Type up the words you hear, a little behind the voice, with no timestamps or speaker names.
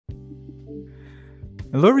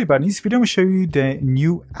Hello everybody, in this video I'm going to show you the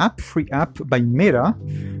new free app by Meta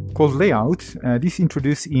called Layout. This is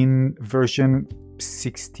introduced in version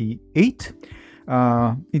 68.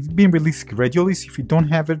 It's being released gradually, so if you don't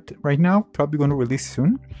have it right now, probably going to release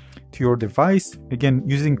soon to your device. Again,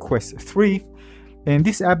 using Quest 3. And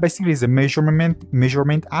this app basically is a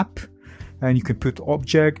measurement app. And you can put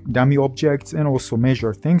dummy objects, and also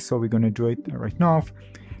measure things. So we're going to do it right now.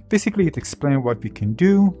 Basically, it explains what we can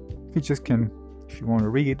do. You just can, if you want to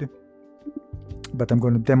read, but I'm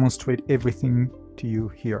going to demonstrate everything to you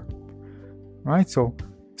here. All right, so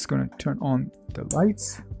it's going to turn on the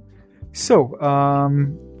lights. So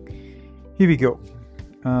here we go.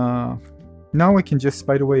 Now I can just,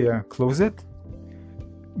 by the way, close it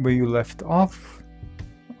where you left off.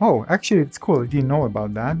 Oh, actually, it's cool. I didn't know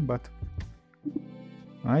about that, but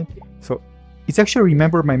all right. So it's actually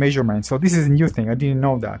remembered my measurement. So this is a new thing. I didn't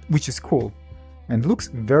know that, which is cool and looks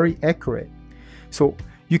very accurate. So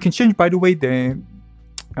you can change, by the way, the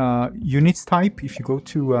units type. If you go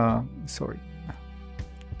to,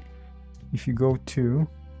 if you go to,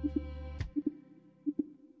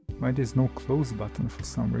 why there's no close button for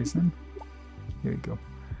some reason. Here you go.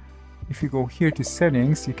 If you go here to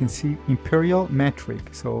settings, you can see imperial metric.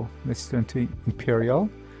 So let's turn to imperial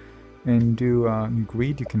and do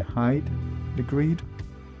grid. You can hide the grid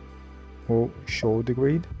or show the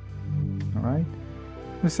grid. All right.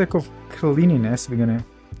 For the sake of cleanliness, we're gonna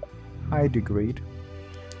hide the grid.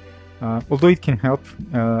 Although it can help,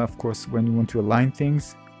 of course, when you want to align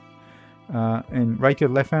things. And right here,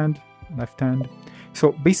 left hand.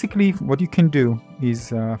 So basically, what you can do is,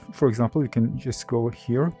 for example, you can just go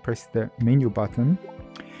here, press the menu button,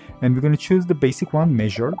 and we're gonna choose the basic one,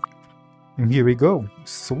 measure. And here we go.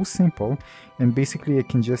 So simple. And basically, I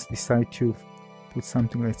can just decide to put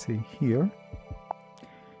something, let's say here.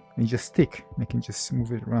 And just stick. I can just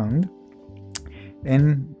move it around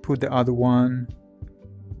and put the other one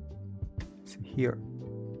here.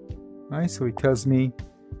 All right, so it tells me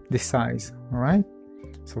the size. All right,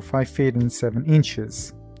 so 5 feet and 7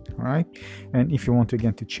 inches. All right, and if you want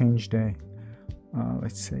again to change the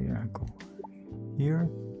let's say go here,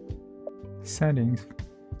 settings,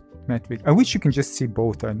 metric. I wish you can just see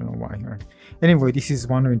both. I don't know why here. Anyway, this is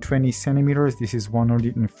 120 centimeters. This is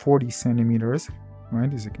 140 centimeters.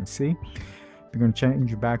 Right, as you can see, we're going to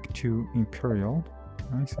change back to imperial.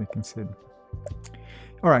 Right, so you can see.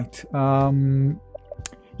 All right.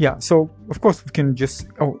 Yeah. So of course we can just.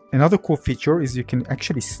 Oh, another cool feature is you can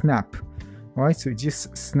actually snap. All right. So it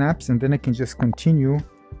just snaps, and then I can just continue.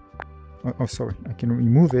 Oh, sorry, I can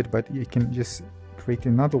remove it, but you can just create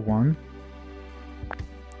another one.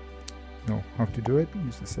 No, how to do it?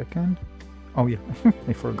 Just a second. Oh yeah,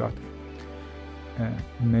 I forgot.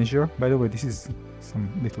 Measure. By the way, this is some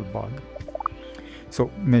little bug.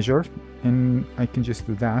 So measure, and I can just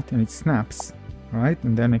do that, and it snaps, right?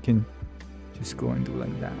 And then I can just go and do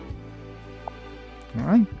like that. All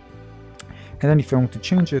right. And then if I want to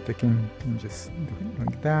change it, I can just do it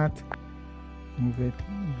like that. Move it.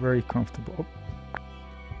 Very comfortable.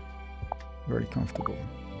 Very comfortable.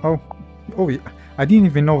 Oh, yeah. I didn't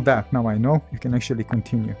even know that. Now I know. You can actually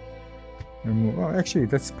continue. Remove. Oh, actually,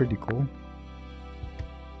 that's pretty cool.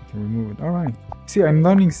 Remove it. All right. See, I'm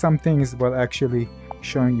learning some things while actually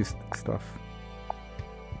showing you stuff.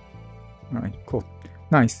 All right, cool,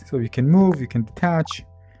 nice. So you can move, you can detach.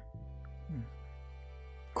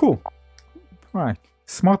 Cool. All right,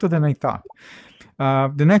 smarter than I thought.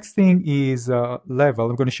 The next thing is level.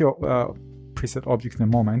 I'm going to show preset object in a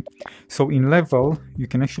moment. So in level, you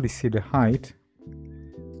can actually see the height.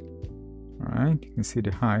 All right, you can see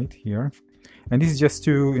the height here. And this is just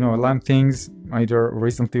to, align things either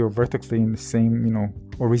horizontally or vertically in the same,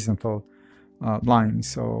 horizontal line.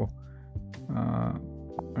 So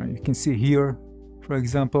you can see here, for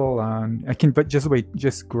example, I can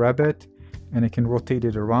just grab it and I can rotate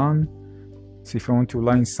it around. So if I want to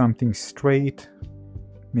align something straight,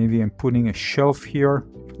 maybe I'm putting a shelf here,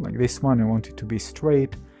 like this one, I want it to be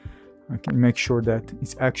straight. I can make sure that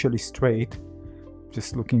it's actually straight.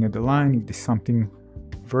 Just looking at the line, if there's something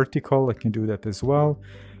vertical, I can do that as well.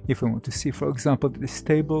 If I want to see, for example, this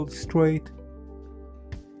table straight,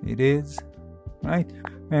 it is, right?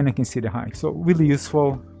 And I can see the height. So really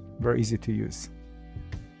useful, very easy to use.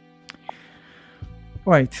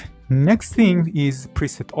 All right, next thing is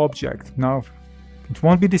preset object. Now, it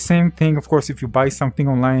won't be the same thing, of course, if you buy something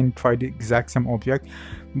online, try the exact same object,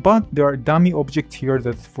 but there are dummy objects here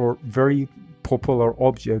that for very popular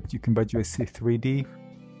object, you can buy just 3D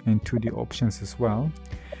and 2D options as well.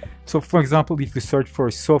 So for example, if you search for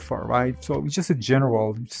a sofa, right? So it's just a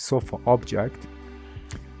general sofa object.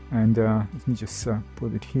 And let me just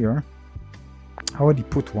put it here. I already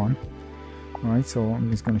put one. Alright, so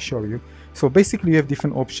I'm just going to show you. So basically you have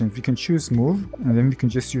different options. You can choose move, and then you can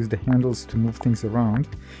just use the handles to move things around.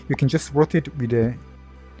 You can just rotate with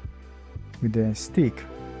the stick,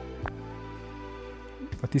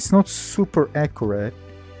 but it's not super accurate.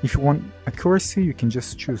 If you want accuracy, you can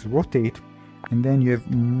just choose rotate, and then you have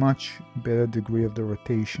much better degree of the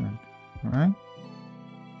rotation. Alright,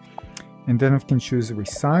 and then I can choose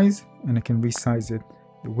resize, and I can resize it,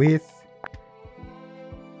 the width,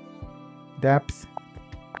 depth,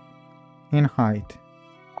 and height.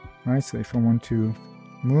 Right, so if I want to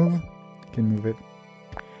move, I can move it.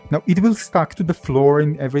 Now it will stuck to the floor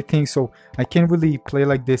and everything, so I can't really play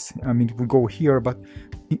like this. I mean, it will go here, but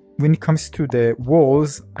when it comes to the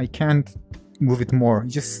walls, I can't move it more.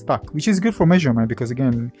 It's just stuck, which is good for measurement, because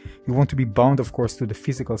again, you want to be bound, of course, to the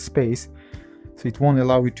physical space, so it won't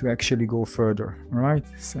allow you to actually go further. All right,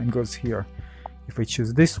 same goes here. If I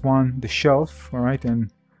choose this one, the shelf, all right,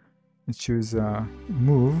 and I choose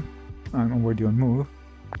move, I'm already on move,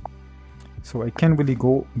 so I can't really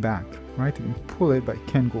go back, right? I can pull it, but I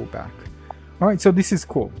can't go back. All right, so this is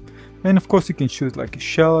cool. And of course you can choose like a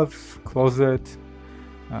shelf, closet,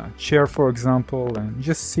 chair, for example, and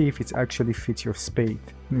just see if it actually fits your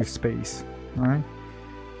space. All right,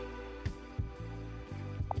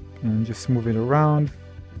 and just move it around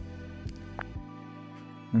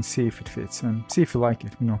and see if it fits, and see if you like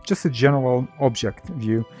it. You know, just a general object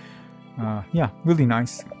view. Yeah, really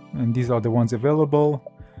nice. And these are the ones available,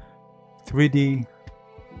 3D,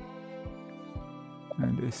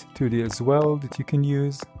 and there's 2D as well that you can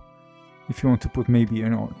use if you want to put maybe, you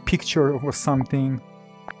know, a picture or something,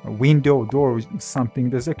 a window, door, or something.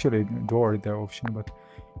 There's actually a door there option, but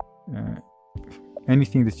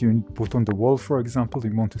anything that you put on the wall, for example,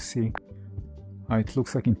 you want to see how it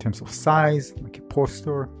looks like in terms of size, like a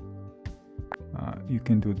poster, you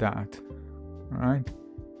can do that. All right,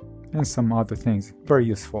 and some other things, very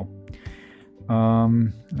useful.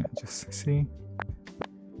 Just see,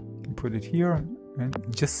 you can put it here and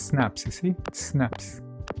it just snaps. You see, it snaps.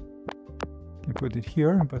 You can put it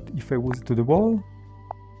here, but if I was to the wall,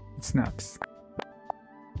 it snaps.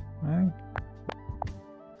 Right,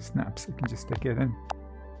 snaps. I can just take it and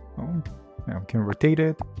I can rotate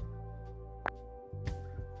it.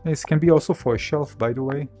 This can be also for a shelf, by the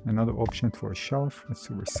way. Another option for a shelf. Let's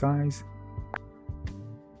resize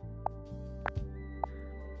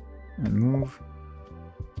and move.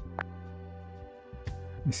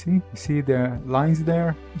 You see the lines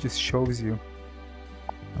there? It just shows you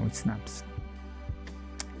how it snaps.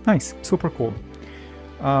 Nice, super cool.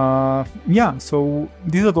 Yeah, so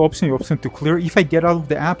these are the option to clear. If I get out of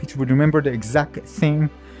the app, it will remember the exact thing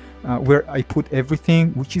where I put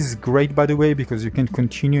everything, which is great, by the way, because you can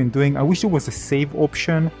continue in doing. I wish there was a save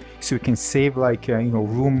option, so you can save like you know,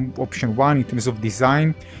 room option 1 in terms of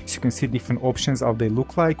design, so you can see different options how they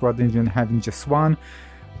look like rather than having just one.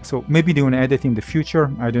 So maybe they will add it in the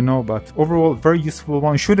future, I don't know, but overall very useful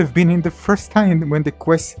one. Should have been in the first time when the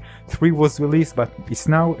Quest 3 was released, but it's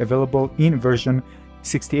now available in version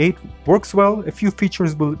 68. Works well. A few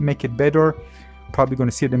features will make it better. Probably going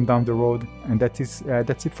to see them down the road. And that's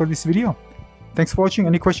it for this video. Thanks for watching.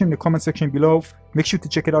 Any question in the comment section below. Make sure to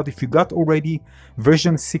check it out if you got already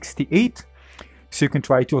version 68, so you can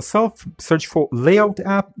try it yourself. Search for Layout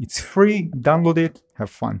app. It's free. Download it. Have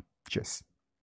fun. Cheers.